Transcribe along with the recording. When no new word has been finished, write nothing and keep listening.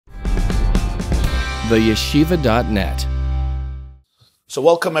theyeshiva.net. So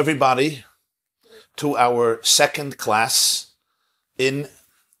welcome everybody to our second class in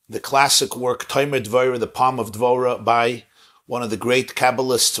the classic work Tomer Devorah, the Palm of Deborah, by one of the great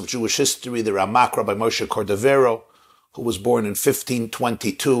Kabbalists of Jewish history, the Ramak, Rabbi Moshe Cordovero, who was born in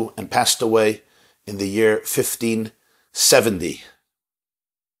 1522 and passed away in the year 1570.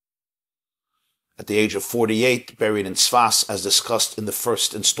 At the age of 48, buried in Tzefas, as discussed in the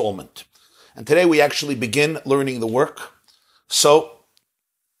first installment. And today we actually begin learning the work. So,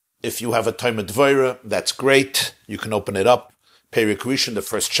 if you have a Tomer Devorah, that's great. You can open it up. Perek Rishon, the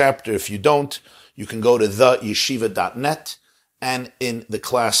first chapter. If you don't, you can go to theyeshiva.net. And in the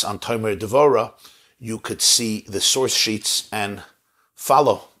class on Tomer Devorah, you could see the source sheets and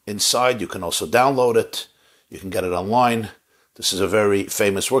follow inside. You can also download it. You can get it online. This is a very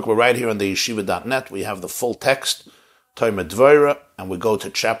famous work. We're right here on the yeshiva.net. We have the full text, Tomer Devorah, and we go to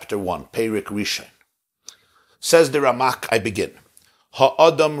chapter 1, Perek Rishon. Says the Ramak, I begin.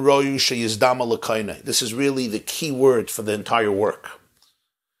 Ha'adam royu sheyizdama l'kainai. This is really the key word for the entire work.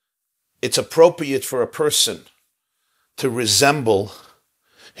 It's appropriate for a person to resemble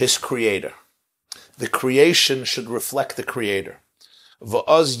his creator. The creation should reflect the creator.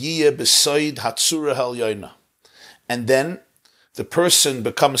 Va'az yiyeh b'soid hatzura ha'elyoina. And then the person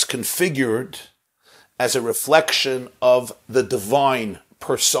becomes configured as a reflection of the divine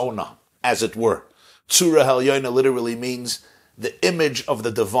persona, as it were. Tzura ha'elyoina literally means the image of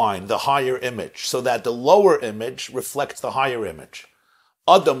the divine, the higher image, so that the lower image reflects the higher image.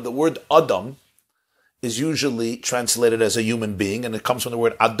 Adam, the word Adam, is usually translated as a human being, and it comes from the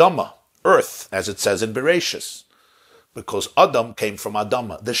word Adama, earth, as it says in Bereshis, because Adam came from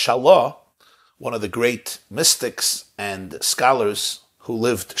Adama. The Shalah, one of the great mystics and scholars who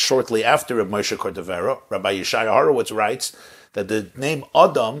lived shortly after Rabbi Moshe Cordovero, Rabbi YY Jacobson writes that the name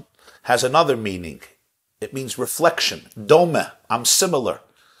Adam has another meaning. It means reflection. Dome, I'm similar.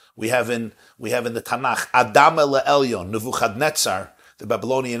 We have in the Tanakh, Adama le'elyon, Nebuchadnezzar, the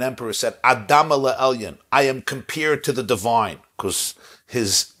Babylonian emperor said, Adama le'elyon, I am compared to the divine, because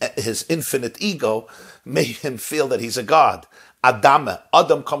his infinite ego made him feel that he's a god. Adama.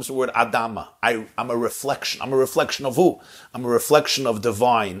 Adam comes from the word Adama. I'm a reflection. I'm a reflection of who? I'm a reflection of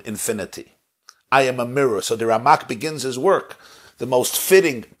divine infinity. I am a mirror. So the Ramak begins his work. The most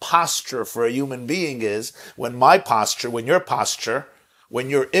fitting posture for a human being is when my posture, when your posture, when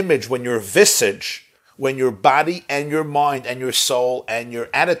your image, when your visage, when your body and your mind and your soul and your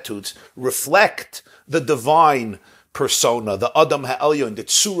attitudes reflect the divine persona, the Adam ha'elyon, the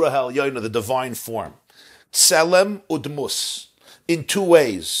Tzura ha'elyon, the divine form. Tselem udmus. In two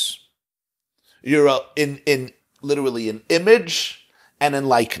ways. You're in literally in image and in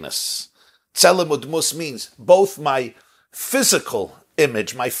likeness. Tselem udmus means both my physical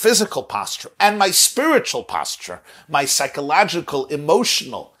image, my physical posture, and my spiritual posture, my psychological,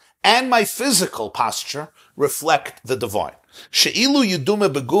 emotional, and my physical posture reflect the divine. She'ilu yudume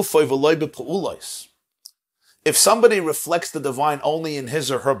begufoi v'loi b'pu'ulos. If somebody reflects the divine only in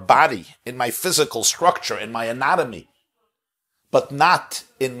his or her body, in my physical structure, in my anatomy, but not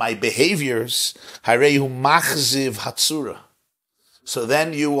in my behaviors, harehu machziv hatzura. So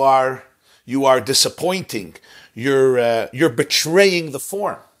then you are disappointing. You're betraying the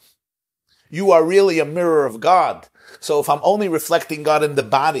form. You are really a mirror of God. So if I'm only reflecting God in the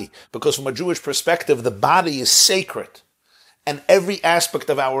body, because from a Jewish perspective, the body is sacred, and every aspect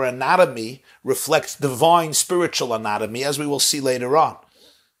of our anatomy reflects divine spiritual anatomy, as we will see later on.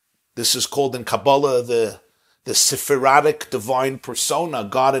 This is called in Kabbalah the Sephirotic divine persona.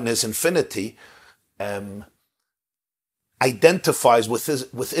 God in his infinity identifies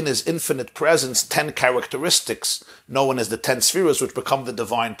within his infinite presence 10 characteristics known as the 10 spheres, which become the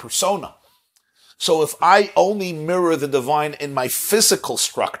divine persona. So if I only mirror the divine in my physical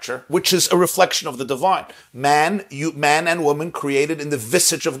structure, which is a reflection of the divine, man and woman created in the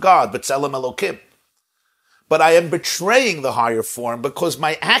visage of God, B'Tselem Elokim. But I am betraying the higher form because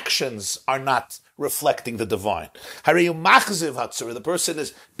my actions are not reflecting the divine. The person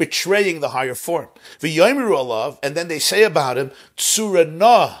is betraying the higher form. And then they say about him,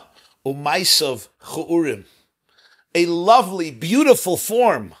 a lovely, beautiful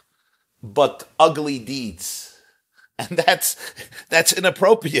form, but ugly deeds. And that's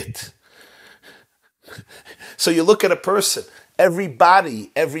inappropriate. So you look at a person, every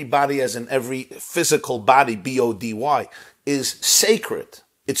body as in every physical body, B-O-D-Y, is sacred.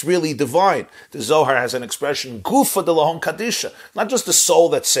 It's really divine. The Zohar has an expression, gufa de lahon kadisha. Not just the soul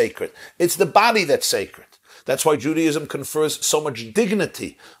that's sacred. It's the body that's sacred. That's why Judaism confers so much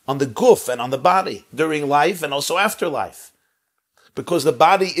dignity on the guf and on the body during life and also after life. because the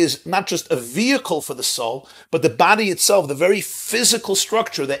body is not just a vehicle for the soul, but the body itself, the very physical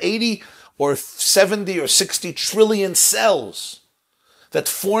structure, the 80 or 70 or 60 trillion cells that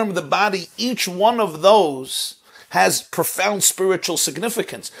form the body, each one of those has profound spiritual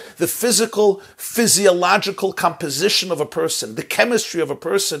significance. The physiological composition of a person, the chemistry of a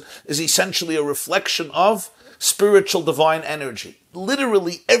person is essentially a reflection of spiritual divine energy.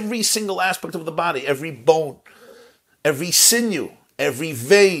 Literally every single aspect of the body, every bone, every sinew, every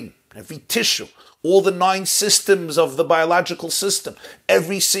vein, every tissue, all the 9 systems of the biological system,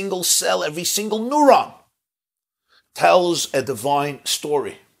 every single cell, every single neuron tells a divine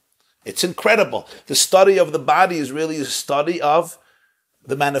story. It's incredible. The study of the body is really a study of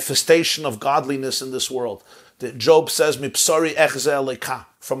the manifestation of godliness in this world. Job says, "Mipsari echze eleka."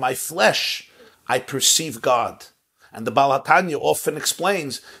 From my flesh, I perceive God. And the Baal HaTanya often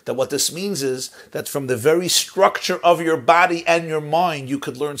explains that what this means is that from the very structure of your body and your mind, you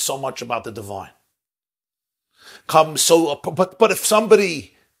could learn so much about the divine. But if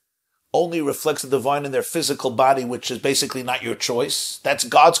somebody only reflects the divine in their physical body, which is basically not your choice, that's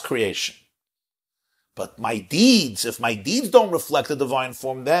God's creation. But my deeds, if my deeds don't reflect the divine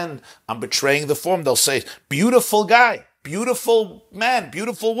form, then I'm betraying the form. They'll say, beautiful guy, beautiful man,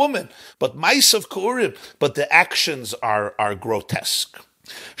 beautiful woman, but ma'asav k'urim, but the actions are grotesque.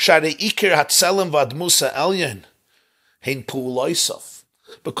 Sharei ikir hatzelem v'admusa elyon hein pu'uloisav.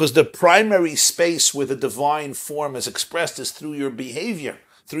 Because the primary space where the divine form is expressed is through your behavior,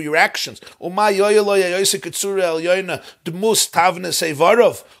 through your actions. What is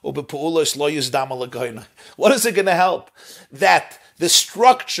it going to help? That the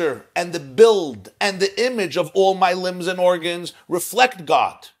structure and the build and the image of all my limbs and organs reflect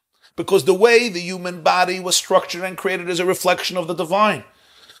God. Because the way the human body was structured and created is a reflection of the divine.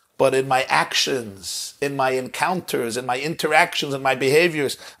 But in my actions, in my encounters, in my interactions, in my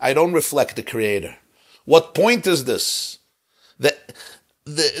behaviors, I don't reflect the Creator. What point is this?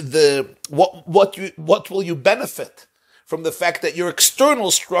 What will you benefit from the fact that your external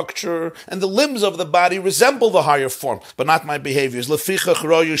structure and the limbs of the body resemble the higher form, but not my behaviors?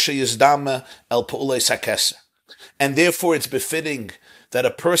 And therefore it's befitting that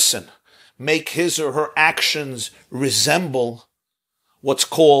a person make his or her actions resemble what's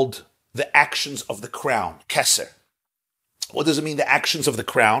called the actions of the crown, keser. What does it mean, the actions of the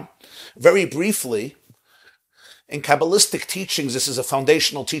crown? Very briefly, in Kabbalistic teachings, this is a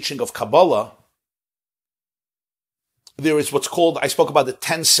foundational teaching of Kabbalah, there is what's called, I spoke about the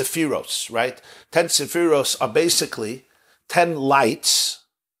 10 sephiros, right? 10 sephiros are basically 10 lights,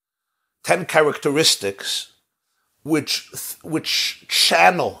 10 characteristics, which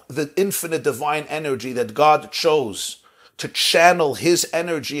channel the infinite divine energy that God chose to channel his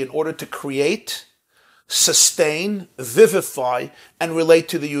energy in order to create, sustain, vivify, and relate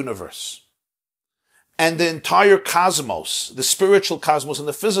to the universe. And the entire cosmos, the spiritual cosmos and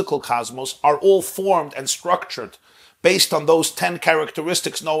the physical cosmos, are all formed and structured based on those 10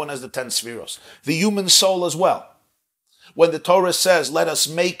 characteristics known as the 10 spheros. The human soul as well. When the Torah says, let us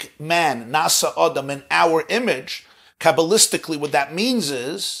make man, nasa adam, in our image, Kabbalistically what that means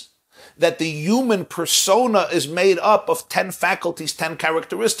is that the human persona is made up of 10 faculties, 10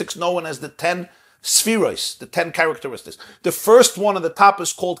 characteristics, known as the 10 spheros, the 10 characteristics. The first one at the top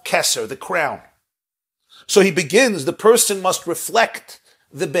is called keser, the crown. So he begins, the person must reflect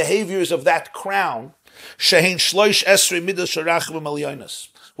the behaviors of that crown,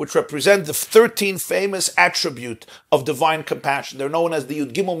 which represent the 13 famous attribute of divine compassion. They're known as the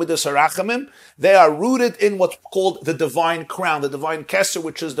Yud Gimel Midas HaRachamim. They are rooted in what's called the divine crown, the divine keser,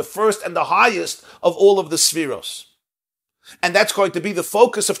 which is the first and the highest of all of the spheros. And that's going to be the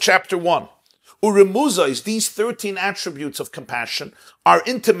focus of chapter 1. Uremuzos, these 13 attributes of compassion, are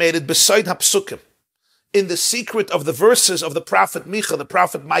intimated beside Hapsukim, in the secret of the verses of the prophet Micha, the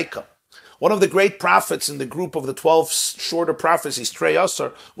prophet Micah. One of the great prophets in the group of the 12 shorter prophecies, Trei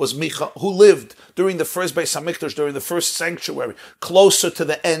Asar, was Micha, who lived during the first Beis HaMikdash, during the first sanctuary, closer to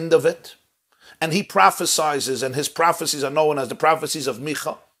the end of it. And he prophesizes, and his prophecies are known as the prophecies of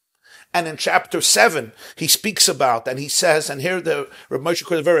Micha. And in chapter 7, he speaks about, and he says, and here the Rabbi Moshe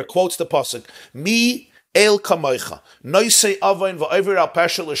Cordovero quotes the pasuk, Mi El kamoicha, noisei avoin va'over al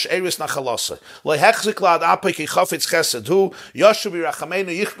peshel l'she'eris nachalasa, lehechzik la'ad apei ki chafetz chesed hu, yoshu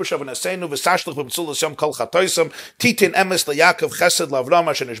b'rachamenu yichbush avonasenu v'sashlich b'mtzulas yom kol chatoisam, titin emes le'Yaakov chesed l'Avram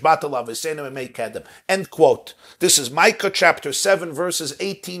asher nishbata l'avesenu emei kedem. End quote. This is Micah chapter 7, verses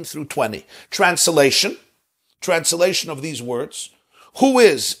 18 through 20. Translation of these words. Who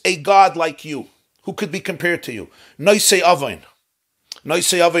is a God like you? Who could be compared to you? Noisei avoin.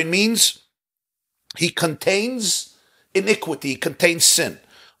 Noisei avoin means he contains iniquity, contains sin.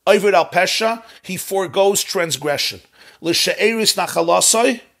 Oived al pesha, he forgoes transgression. L'she'eris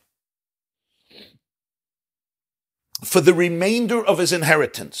nachalasai, for the remainder of his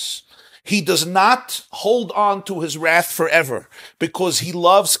inheritance. He does not hold on to his wrath forever, because he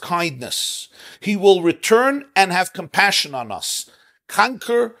loves kindness. He will return and have compassion on us,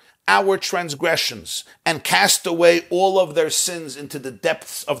 conquer our transgressions, and cast away all of their sins into the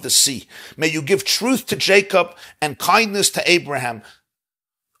depths of the sea. May you give truth to Jacob and kindness to Abraham,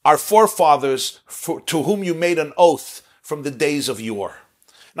 our forefathers, to whom you made an oath from the days of yore.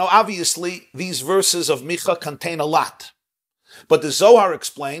 Now, obviously, these verses of Micha contain a lot. But the Zohar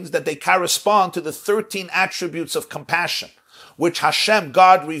explains that they correspond to the 13 attributes of compassion, which Hashem,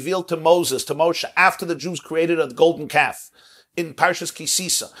 God, revealed to Moshe, after the Jews created a golden calf. In Parshas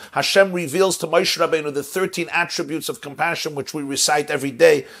Kisisa, Hashem reveals to Moshe Rabbeinu the 13 attributes of compassion, which we recite every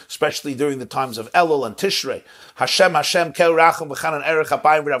day, especially during the times of Elul and Tishrei. Hashem, Kel Racham V'chanan Erech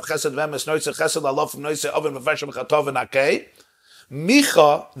Apayim V'rav Chesed V'emes Noitze Chesed Alof Noitze Oven V'veshem V'chatov V'nakei.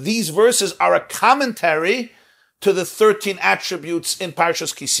 Micha, these verses are a commentary to the 13 attributes in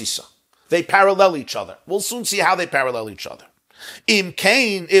Parshas Kisisa. They parallel each other. We'll soon see how they parallel each other. Im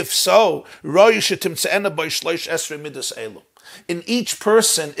Kain, if so, in each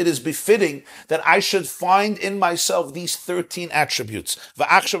person, it is befitting that I should find in myself these 13 attributes. So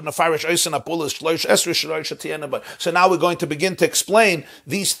now we're going to begin to explain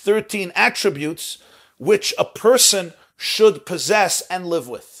these 13 attributes which a person should possess and live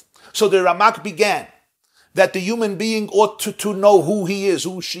with. So the Ramak began that the human being ought to know who he is,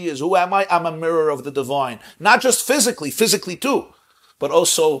 who she is. Who am I? I'm a mirror of the divine. Not just physically too, but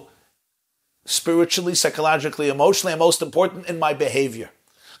also spiritually, psychologically, emotionally, and most important, in my behavior.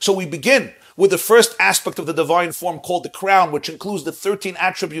 So we begin with the first aspect of the divine form called the crown, which includes the 13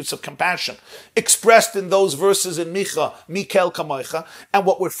 attributes of compassion, expressed in those verses in Micha, Mikel Kamoicha. And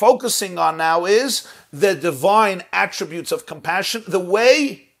what we're focusing on now is the divine attributes of compassion, the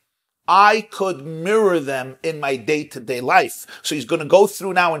way I could mirror them in my day-to-day life. So he's going to go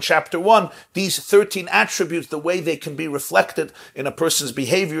through now in chapter 1, these 13 attributes, the way they can be reflected in a person's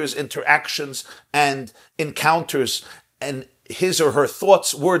behaviors, interactions, and encounters, and his or her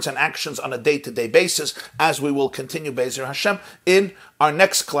thoughts, words, and actions on a day-to-day basis, as we will continue Be'ezer Hashem in our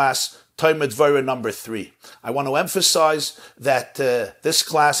next class, Tomer Devorah number 3. I want to emphasize that this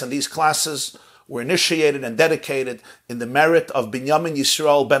class and these classes were initiated and dedicated in the merit of Binyamin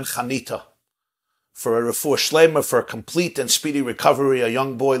Yisroel ben Chanita, for a refuah shlema, for a complete and speedy recovery, a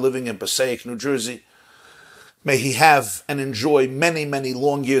young boy living in Passaic, New Jersey. May he have and enjoy many, many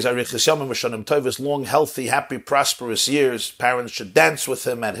long years, long, healthy, happy, prosperous years. Parents should dance with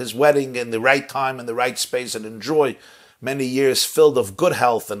him at his wedding in the right time, in the right space, and enjoy many years filled of good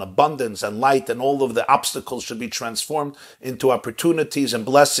health and abundance and light, and all of the obstacles should be transformed into opportunities and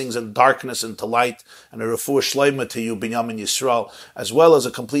blessings, and darkness into light, and a refuah shleima to you, Binyamin Yisroel, as well as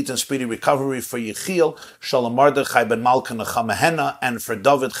a complete and speedy recovery for Yechiel Shalom Mordechai ben Malka Nechama Henna, and for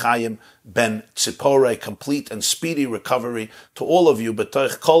Dovid Chaim ben Tzipporah, complete and speedy recovery to all of you,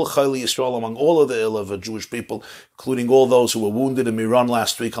 b'toich kol chayli Yisrael, among all of the ill of the Jewish people, including all those who were wounded in Iran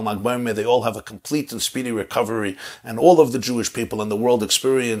last week on Lag BaOmer. May they all have a complete and speedy recovery, and all of the Jewish people in the world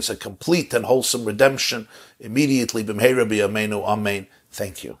experience a complete and wholesome redemption immediately. B'mheira b'yameinu, amen.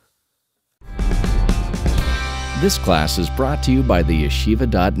 Thank you. This class is brought to you by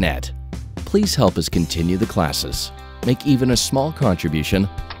theyeshiva.net. Please help us continue the classes. Make even a small contribution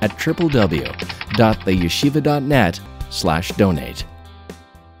at www.theyeshiva.net/donate.